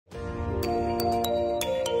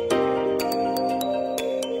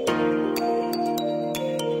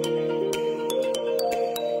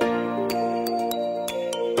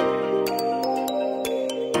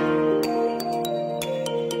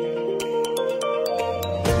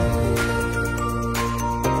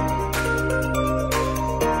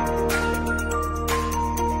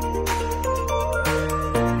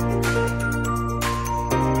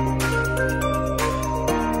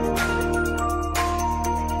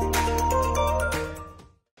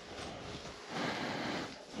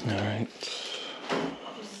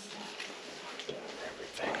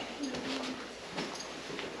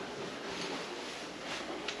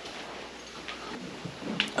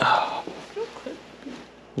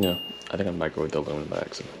Yeah, I think I microwaved the aluminum by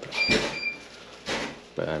accident.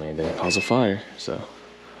 But I mean, it didn't cause a fire, so.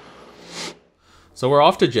 So we're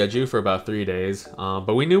off to Jeju for about 3 days,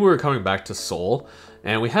 but we knew we were coming back to Seoul,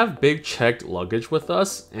 and we have big checked luggage with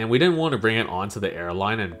us, and we didn't want to bring it onto the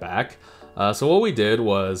airline and back. So what we did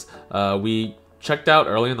was we checked out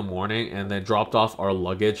early in the morning and then dropped off our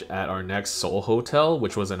luggage at our next Seoul hotel,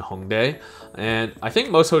 which was in Hongdae. And I think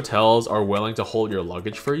most hotels are willing to hold your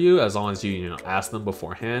luggage for you as long as you ask them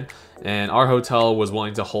beforehand. And our hotel was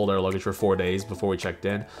willing to hold our luggage for 4 days before we checked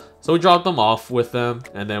in. So we dropped them off with them,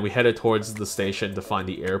 and then we headed towards the station to find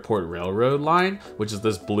the airport railroad line, which is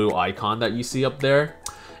this blue icon that you see up there.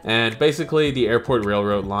 And basically the airport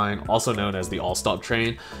railroad line, also known as the all-stop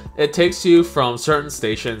train, it takes you from certain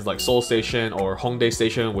stations like Seoul Station or Hongdae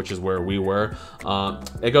Station, which is where we were.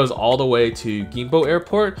 It goes all the way to Gimpo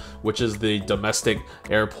Airport, which is the domestic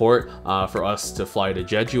airport for us to fly to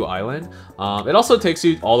Jeju Island. It also takes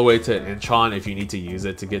you all the way to Incheon if you need to use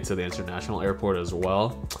it to get to the international airport as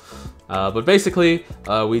well. But basically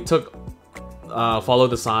we took follow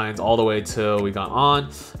the signs all the way till we got on,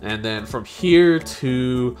 and then from here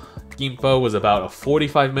to Gimpo was about a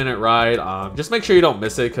 45-minute ride. Just make sure you don't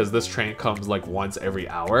miss it because this train comes like once every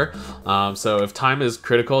hour. So if time is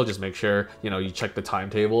critical, just make sure you check the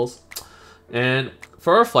timetables. And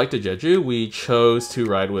for our flight to Jeju, we chose to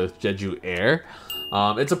ride with Jeju Air.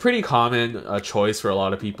 It's a pretty common choice for a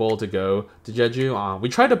lot of people to go to Jeju. We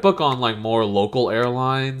tried to book on like more local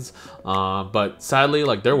airlines, but sadly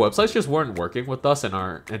like their websites just weren't working with us and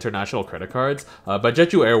our international credit cards. But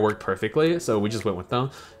Jeju Air worked perfectly, so we just went with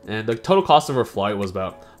them. And the total cost of our flight was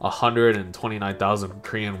about 129,000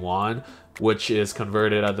 Korean won, which is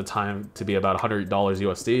converted at the time to be about $100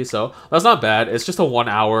 USD. So that's not bad. It's just a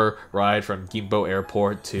 1-hour ride from Gimpo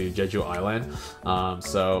Airport to Jeju Island.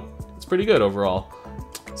 So it's pretty good overall.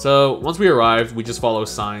 So once we arrived, we just follow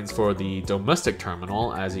signs for the domestic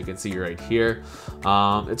terminal, as you can see right here.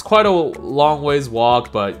 It's quite a long ways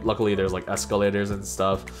walk, but luckily there's like escalators and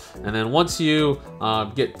stuff. And then once you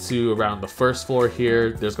get to around the first floor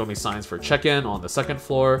here, there's gonna be signs for check-in on the second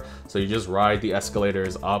floor. So you just ride the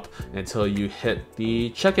escalators up until you hit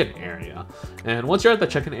the check-in area. And once you're at the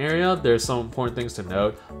check-in area, there's some important things to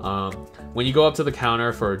note. When you go up to the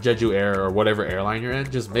counter for Jeju Air or whatever airline you're in,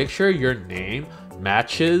 just make sure your name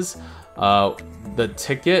matches the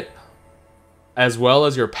ticket as well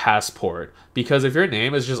as your passport, because if your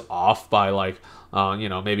name is just off by like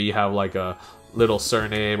maybe you have like a little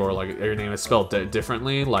surname or like your name is spelled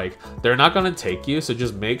differently, like they're not going to take you. So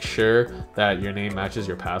just make sure that your name matches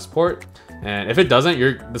your passport, and if it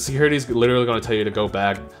doesn't, the security is literally going to tell you to go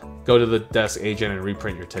to the desk agent and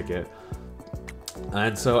reprint your ticket.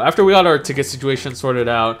 And so after we got our ticket situation sorted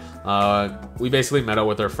out, we basically met up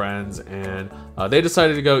with our friends, and they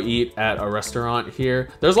decided to go eat at a restaurant here.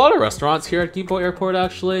 There's a lot of restaurants here at Gimpo Airport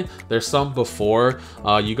actually. There's some before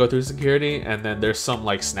you go through security, and then there's some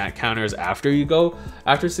like snack counters after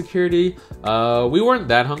security. We weren't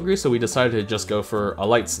that hungry, so we decided to just go for a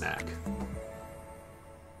light snack.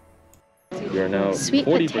 You're now sweet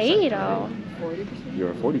 40%. Potato.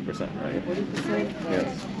 You're 40% right. 40%?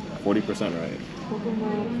 Yes, 40% right. I don't know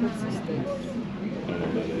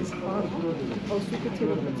what that is. Oh, sweet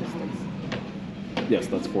potato pretzel sticks. Yes,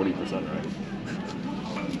 that's 40% right.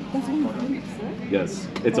 That's 40%? Yes,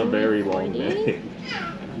 it's a very long day.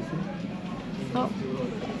 Oh.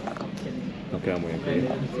 Okay, I'm waiting.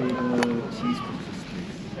 Cheese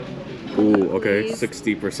Ooh, okay,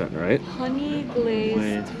 60% right. honey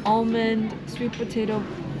glazed almond sweet potato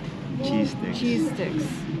cheese sticks.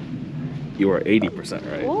 You are 80%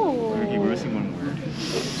 right. Oh. We're missing one word.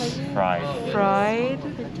 Fried. Fried,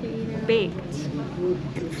 baked.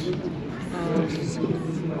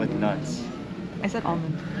 With nuts. I said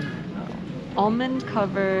almond. Almond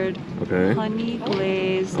covered, Okay. honey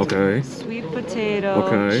glazed, Okay. sweet potato,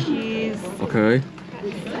 Okay. cheese, Okay.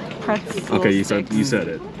 pretzel Okay, you sticks. said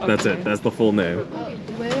it. That's Okay. it. That's the full name.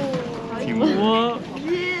 Teamwork.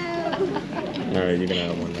 All right, you can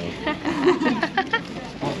have one now.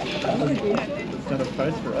 Is that a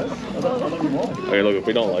prize for us? I thought we won. Okay, look, if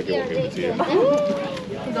we don't like it, we'll give it to you.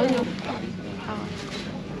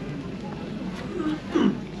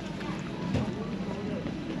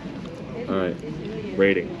 All right,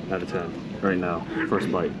 rating out of 10 right now.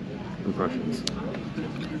 First bite, impressions.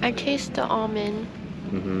 I taste the almond.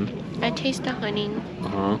 Mm-hmm. I taste the honey.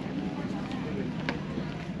 Uh-huh.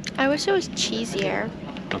 I wish it was cheesier.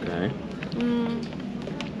 Okay.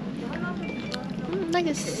 Like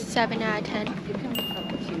a 7 out of 10.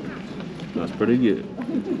 That's pretty good.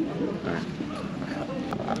 All right.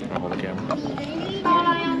 Hold the camera.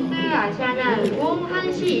 아시아나항공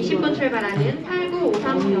 1시 20분 출발하는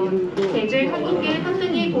 8953편 제주 항공기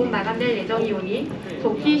탑승이 곧 마감될 예정이오니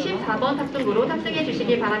속히 14번 탑승구로 탑승해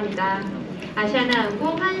주시기 바랍니다.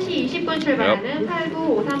 아시아나항공 1시 20분 출발하는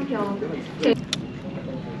 8953편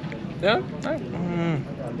Yeah,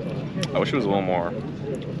 I wish it was a little more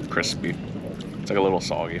crispy. It's like a little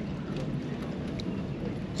soggy.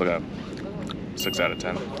 It's like a 6 out of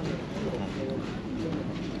 10.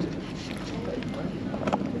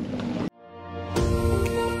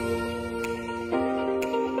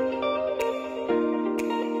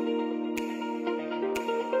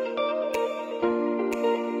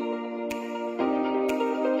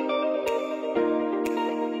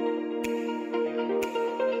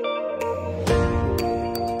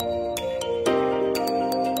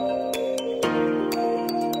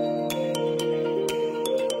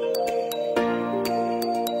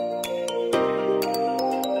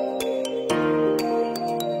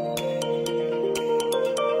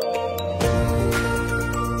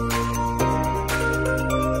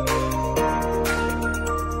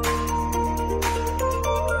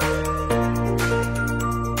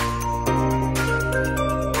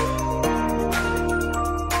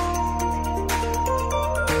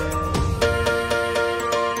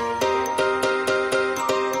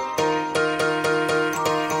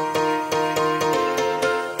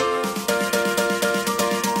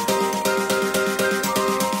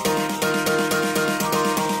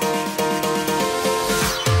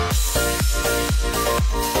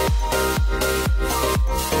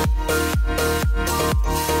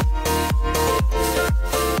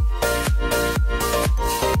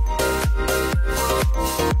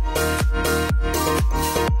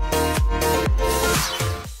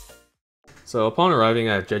 So upon arriving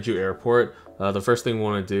at Jeju Airport, the first thing we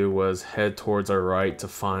want to do was head towards our right to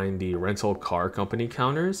find the rental car company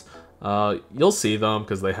counters. You'll see them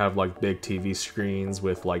because they have like big TV screens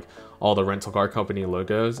with like all the rental car company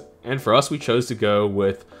logos. And for us, we chose to go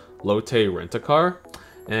with Lotte Rent-A-Car.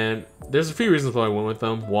 And there's a few reasons why I went with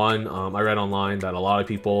them. One, I read online that a lot of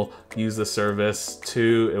people use the service.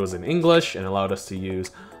 Two, it was in English and allowed us to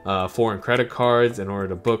use foreign credit cards in order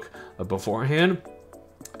to book beforehand.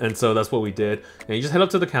 And so that's what we did. And you just head up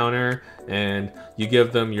to the counter and you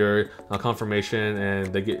give them your confirmation,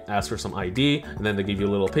 and they ask for some ID, and then they give you a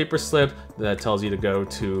little paper slip that tells you to go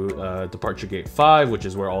to departure gate 5, which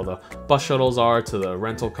is where all the bus shuttles are to the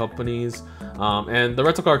rental companies. And the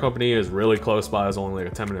rental car company is really close by. It's only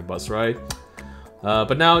like a 10-minute bus ride.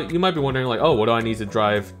 But now you might be wondering like, oh, what do I need to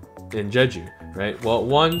drive in Jeju, right? Well,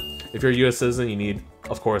 one, if you're a US citizen, you need,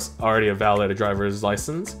 of course, already a valid driver's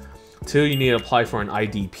license. Two, you need to apply for an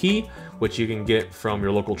IDP, which you can get from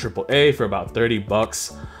your local AAA for about 30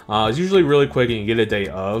 bucks. It's usually really quick and you get a day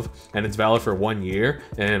of, and it's valid for 1 year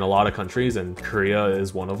in a lot of countries, and Korea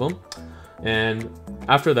is one of them. And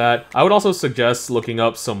after that, I would also suggest looking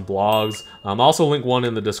up some blogs. I'll also link one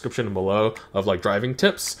in the description below of like driving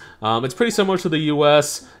tips. It's pretty similar to the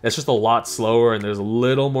US. It's just a lot slower and there's a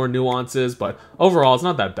little more nuances, but overall it's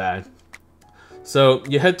not that bad. So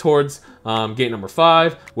you head towards gate number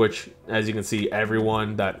 5, which, as you can see,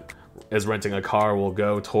 everyone that is renting a car will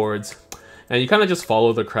go towards. And you kind of just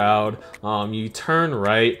follow the crowd. You turn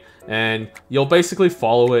right and you'll basically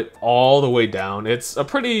follow it all the way down. It's a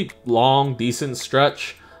pretty long, decent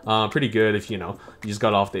stretch. Pretty good if, you know, you just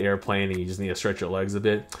got off the airplane and you just need to stretch your legs a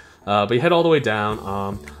bit. But you head all the way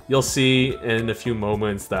down. You'll see in a few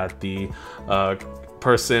moments that the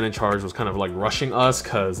person in charge was kind of like rushing us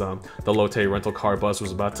because the Lotte rental car bus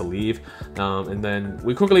was about to leave. And then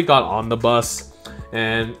we quickly got on the bus,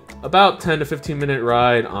 and about 10 to 15 minute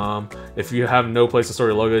ride. If you have no place to store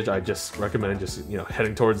your luggage, I just recommend just, you know,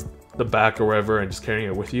 heading towards the back or wherever and just carrying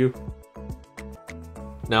it with you.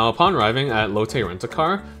 Now, upon arriving at Lotte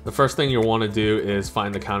Rent-A-Car, the first thing you'll want to do is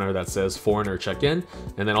find the counter that says foreigner check-in,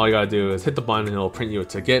 and then all you gotta do is hit the button and it'll print you a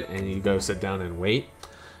ticket and you go sit down and wait.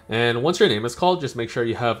 And once your name is called, just make sure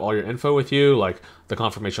you have all your info with you, like the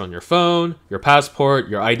confirmation on your phone, your passport,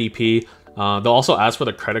 your IDP. They'll also ask for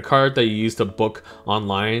the credit card that you used to book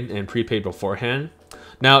online and prepaid beforehand.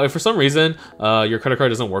 Now, if for some reason your credit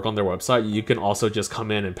card doesn't work on their website, you can also just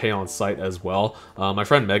come in and pay on site as well. My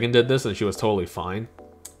friend Megan did this and she was totally fine.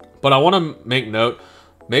 But I want to make note,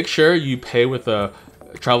 make sure you pay with a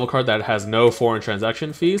travel card that has no foreign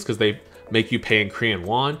transaction fees, because they make you pay in Korean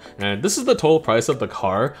won. And this is the total price of the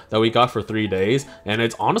car that we got for 3 days, and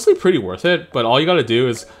it's honestly pretty worth it. But all you gotta do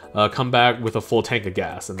is come back with a full tank of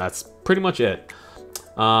gas, and that's pretty much it.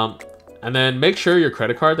 And then make sure your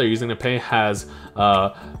credit card they're using to pay has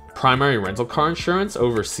primary rental car insurance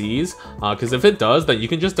overseas, because if it does, then you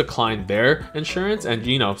can just decline their insurance and,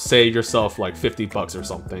 you know, save yourself like $50 or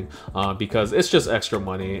something, because it's just extra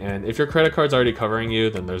money, and if your credit card's already covering you,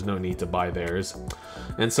 then there's no need to buy theirs.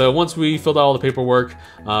 And so once we filled out all the paperwork,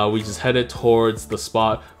 we just headed towards the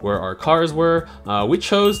spot where our cars were. We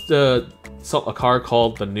chose a car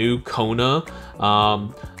called the new Kona.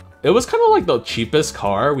 It was kind of like the cheapest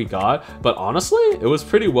car we got, but honestly, it was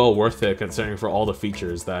pretty well worth it considering for all the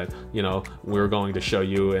features that, you know, we're going to show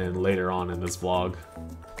you in later on in this vlog.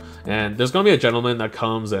 And there's going to be a gentleman that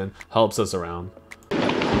comes and helps us around.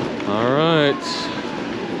 All right.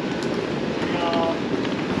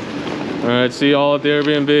 All right, see y'all at the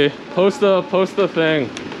Airbnb. Post the thing.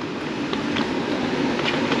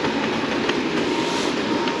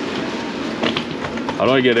 How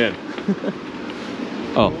do I get in?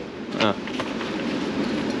 Oh.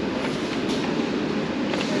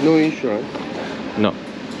 No insurance. No.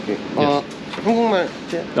 Okay. Yes. 한국말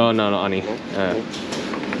제? No, 아니.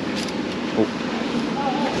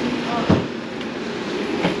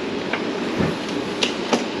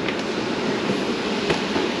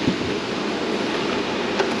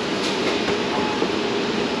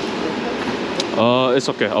 It's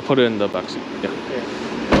okay. I'll put it in the back seat. Yeah.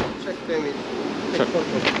 Check them in. Check.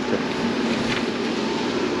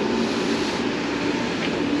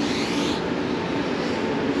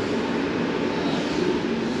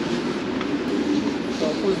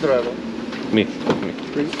 Who's driver? Me.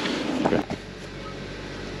 Please. Okay.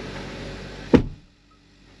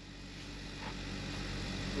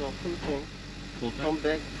 No, full tank. Full tank? Come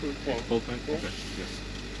back, full tank. Full tank? Okay. Okay. Yes.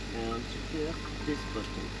 And here, this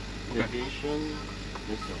button. Okay. Navigation,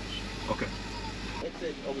 massage. Okay. That's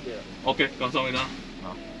it, over there. Okay. 감사합니다.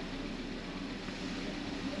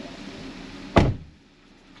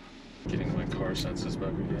 Getting my car senses back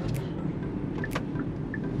again.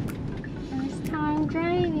 First time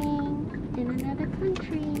driving in another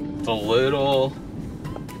country. It's a little,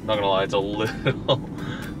 not gonna lie, it's a little,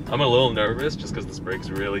 I'm a little nervous just because this brake's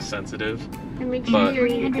really sensitive. And make But- sure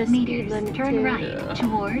you read the 300 speed meters, limit turn too. right Yeah.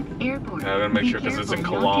 toward airport. Yeah, I gotta make Be sure because it's in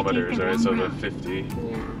careful not to take kilometers, the right? wrong So the route. 50,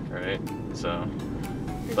 Yeah. right? So,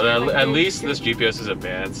 It's but like at very least this strict. GPS is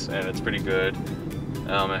advanced and it's pretty good.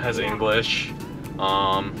 It has English.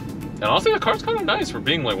 And honestly, the car's kind of nice for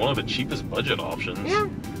being like one of the cheapest budget options. Yeah,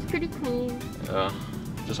 it's pretty clean.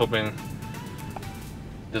 Just hoping it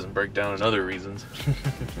doesn't break down in other reasons.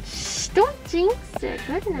 Shh, don't jinx it.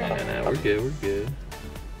 Goodness. Nah, we're good.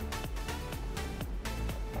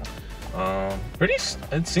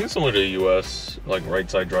 It seems similar to the US, like right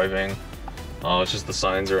side driving. It's just the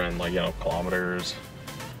signs are in like, you know, kilometers.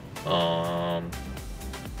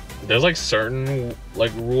 There's like certain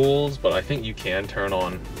like rules, but I think you can turn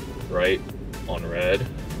on right on red.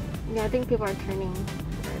 Yeah, I think people are turning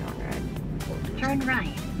right on red. Turn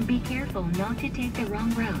right. Be careful not to take the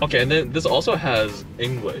wrong road. Okay, and then this also has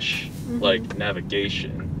English, Mhm. like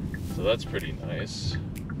navigation, so that's pretty nice.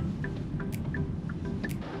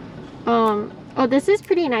 Oh, this is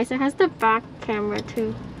pretty nice. It has the back camera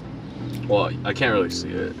too. Well, I can't really see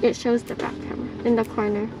it. It shows the back camera in the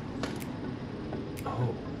corner.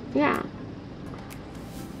 Oh, Yeah.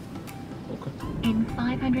 okay. In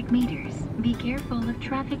 500 meters, be careful of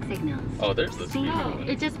traffic signals. Oh, there's the speed Oh, limit.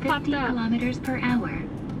 it just popped 50 up. kilometers per hour.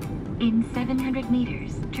 In 700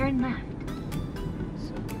 meters, turn left.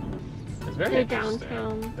 It's very They're interesting.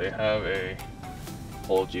 downtown. They have a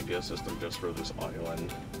whole GPS system just for this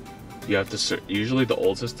island. You have to usually the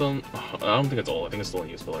old system. I don't think it's old. I think it's still in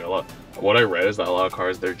use. But like what I read is that a lot of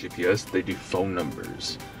cars, their GPS, they do phone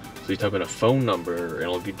numbers. So you type in a phone number and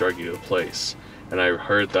it'll direct you to a place. And I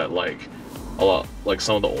heard that like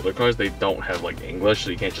some of the older cars, they don't have like English, so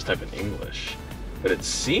you can't just type in English. But it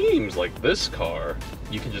seems like this car,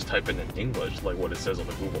 you can just type in English, like what it says on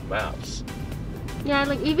the Google Maps. Yeah,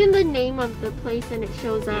 like even the name of the place and it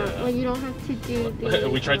shows up. Yeah. Like you don't have to do the.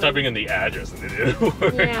 We tried typing in the address and it didn't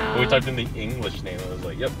work. Yeah. We typed in the English name and it was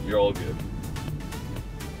like, yep, you're all good.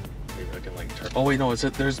 Maybe I can like turn. Oh wait, no,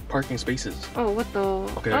 there's parking spaces. Oh, what the?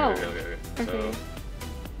 Okay, Oh. okay. So, Okay.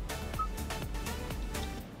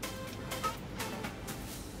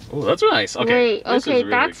 oh, that's nice. Okay. Wait, This is okay, really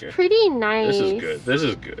that's good. pretty nice. This is good. This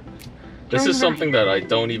is good. This Turn is something that I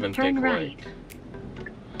don't even Turn think right. like.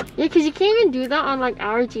 Yeah, because you can't even do that on like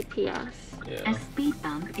our GPS. Yeah. A speed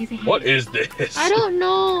bump is ahead. What is this? I don't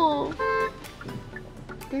know.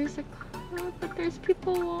 There's a car, but there's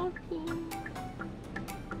people walking.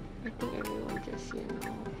 I think everyone just, you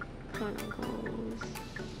know, kind of goes.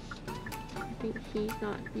 I think he's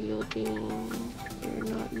not yielding. They're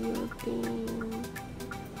not yielding.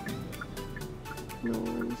 No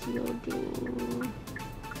one's loading.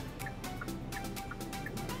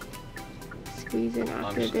 Squeeze in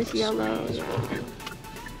after this yellow.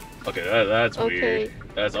 Okay, that's Okay. weird.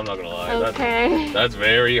 That's, I'm not gonna lie. Okay. That's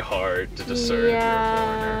very hard to discern.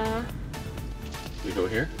 Yeah. We go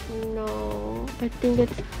here? No, I think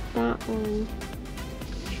it's that one.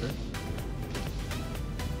 Sure.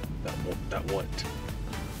 That what?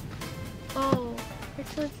 Oh,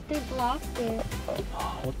 because they blocked it.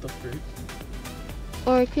 Oh, what the freak?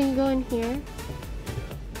 Or can you go in here?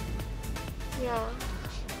 Yeah.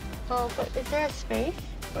 Oh, but is there a space?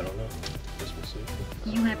 I don't know. Guess we'll see.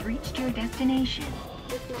 You have reached your destination.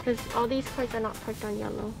 Because all these cars are not parked on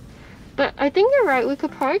yellow. But I think you're right, we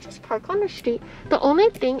could probably just park on the street. The only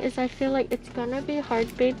thing is I feel like it's gonna be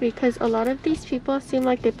hard, babe, because a lot of these people seem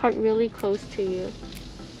like they park really close to you.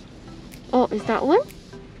 Oh, is that one?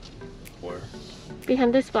 Where?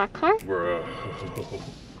 Behind this black car? Bro.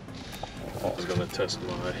 I was gonna test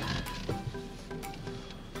my...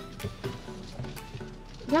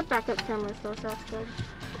 You have backup cameras though, so that's good.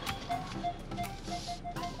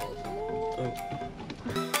 Oh.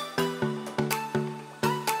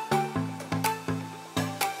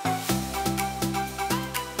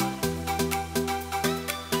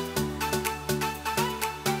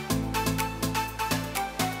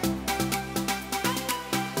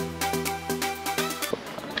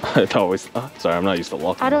 It always. Sorry, I'm not used to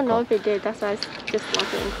locking. I don't know if it did, that's why I was just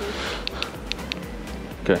locking it in case.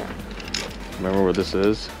 Okay. Remember where this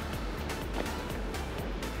is?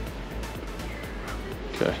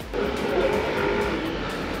 Okay.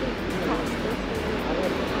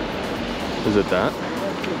 Is it that?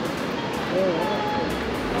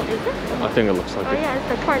 Oh, is it? I think it looks like Oh it. yeah, it's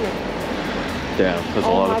the corner. Damn, that's a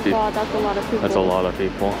lot of people. Oh my god, that's a lot of people. That's a lot of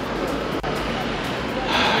people.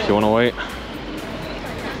 You wanna wait?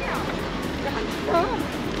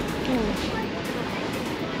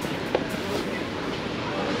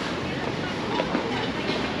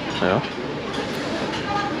 Yeah?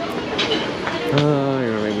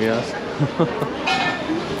 You're gonna make me ask.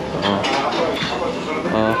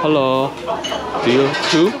 Hello. Do you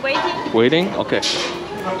too? Waiting? Okay.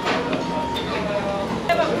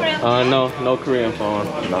 No Korean phone.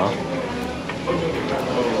 No.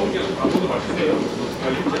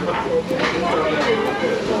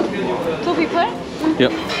 2 people?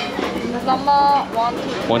 Yep. Number 1, 2.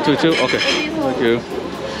 1, 2, 2. Okay. Thank you.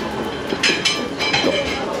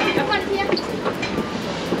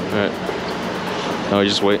 Alright. Now we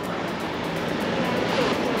just wait.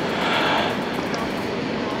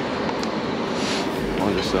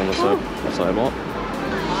 I'll just sit on the sidewalk.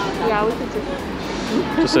 Yeah, we could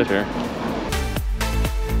Just sit here.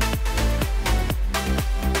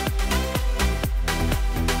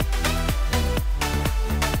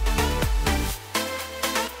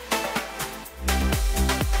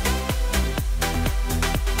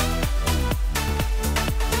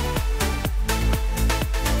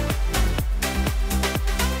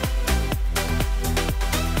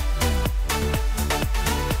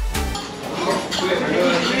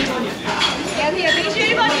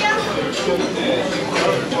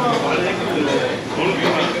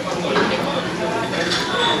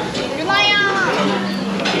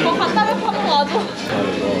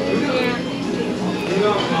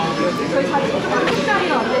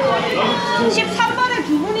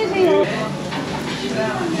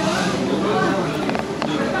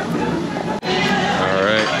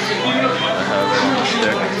 Alright. I have it on the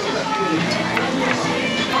stick.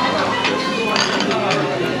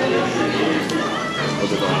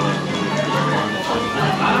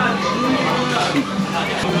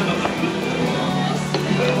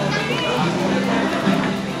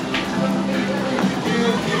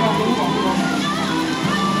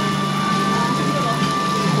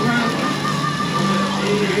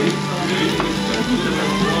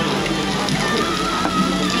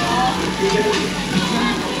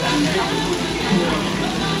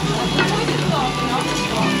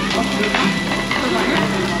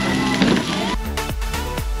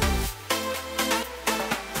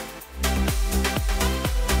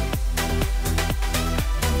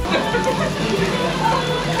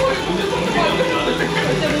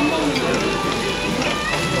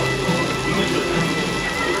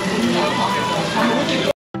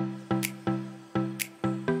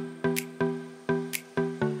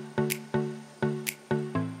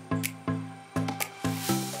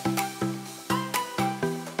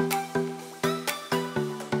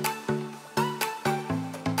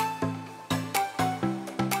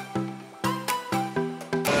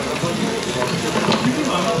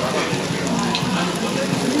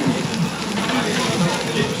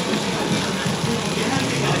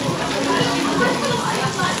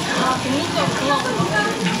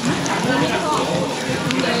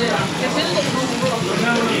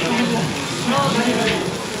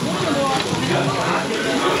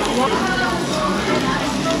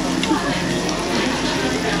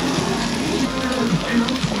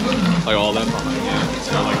 Like all that from it, yeah. It's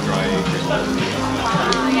got like dry acres.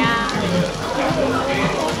 Oh, yeah.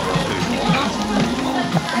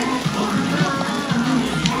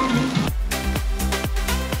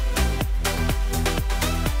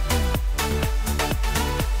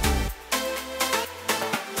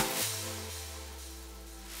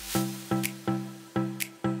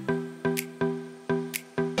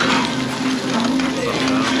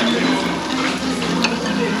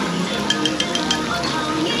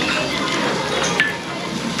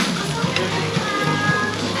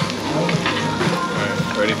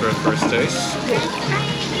 Ready for a first taste?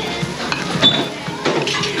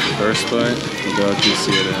 First bite, look how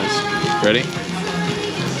juicy it is. Ready?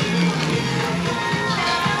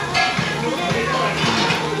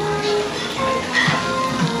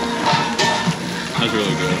 That's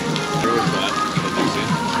really good. Really flat, but juicy.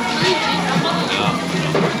 Yeah.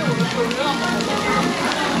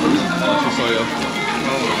 Delicious oil.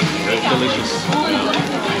 Very delicious.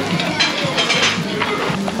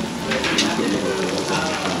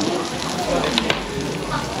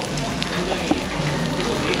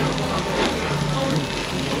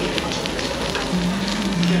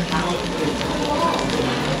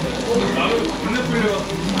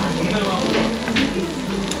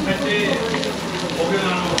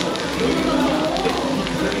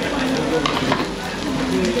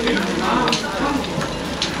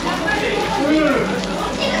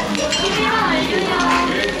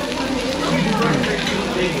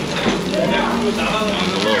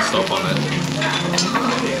 There's a little stuff on it.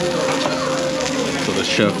 So the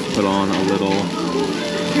chef put on a little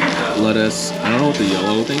lettuce. I don't know what the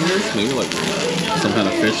yellow thing is. Maybe like some kind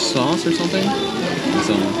of fish sauce or something. And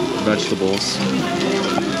some vegetables.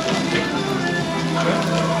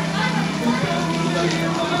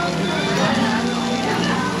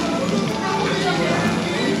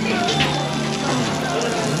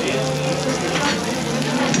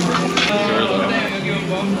 Sure though.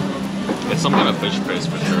 It's some kind of fish paste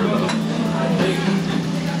for sure though.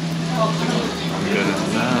 Good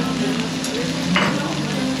as that.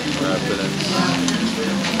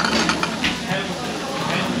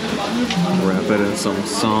 Wrap it in some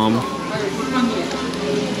som.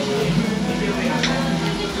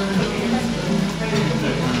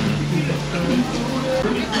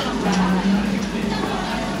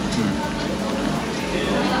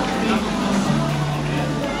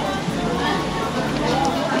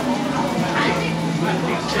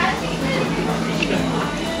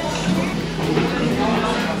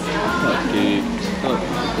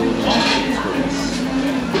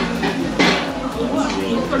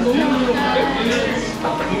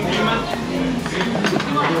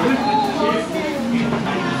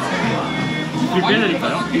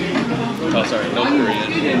 Oh, sorry, no Korean.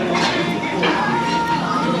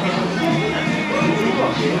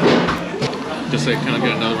 Just say, can I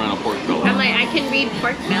get another round of pork belly? I'm like, I can read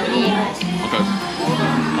pork belly. Okay.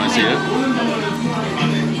 Can I see it?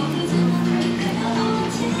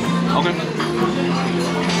 Okay.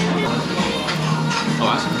 Oh,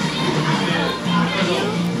 awesome.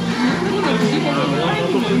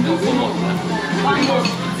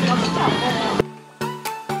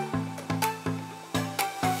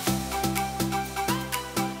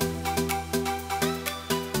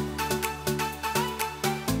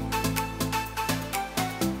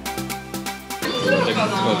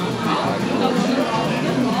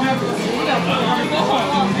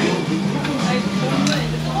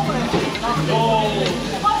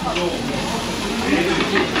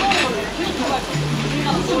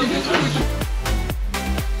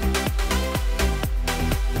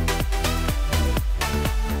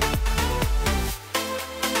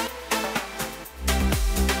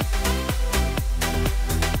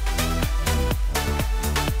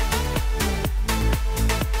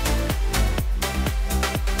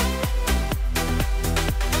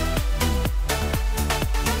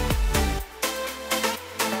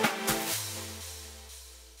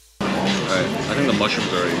 I think the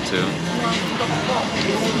mushrooms are ready too.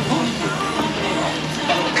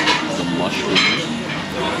 The mushrooms.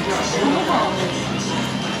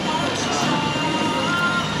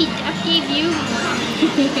 He just gave you.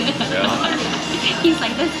 Yeah. He's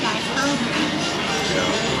like, this guy's hungry.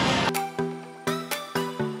 Yeah.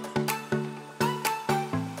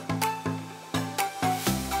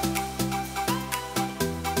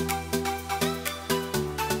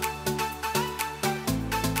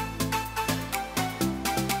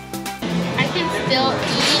 Still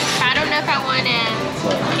eat. I don't know if I want to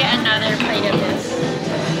get another plate of this.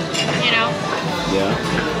 You know? Yeah.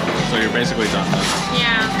 So you're basically done then?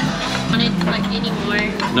 Yeah. Wanted like any more?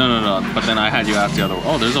 No. But then I had you ask the other one.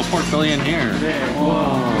 Oh, there's a pork belly in here.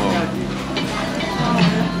 Whoa.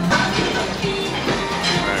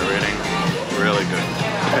 Alright, rating. Really good.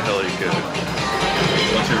 Really good.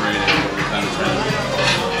 What's your rating? Out of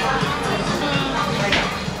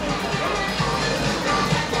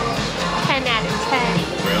 10 out of 10. 10?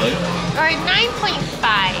 Really? Or 9.5.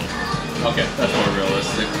 Okay, that's more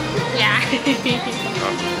realistic. Yeah.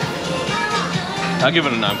 I'll give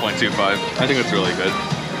it a 9.25. I think it's really good.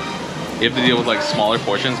 You have to deal with like smaller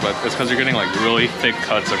portions, but it's because you're getting like really thick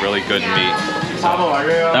cuts of really good meat. So,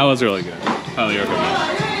 that was really good. Highly recommend.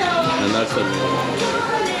 And that's the meal.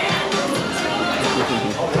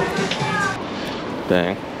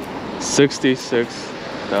 Dang.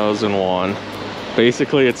 66,000 won.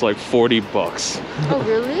 Basically, it's like 40 bucks. Oh,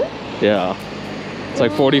 really? Yeah. It's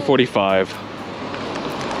like 40, 45.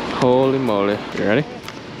 Holy moly. You ready?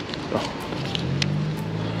 Go.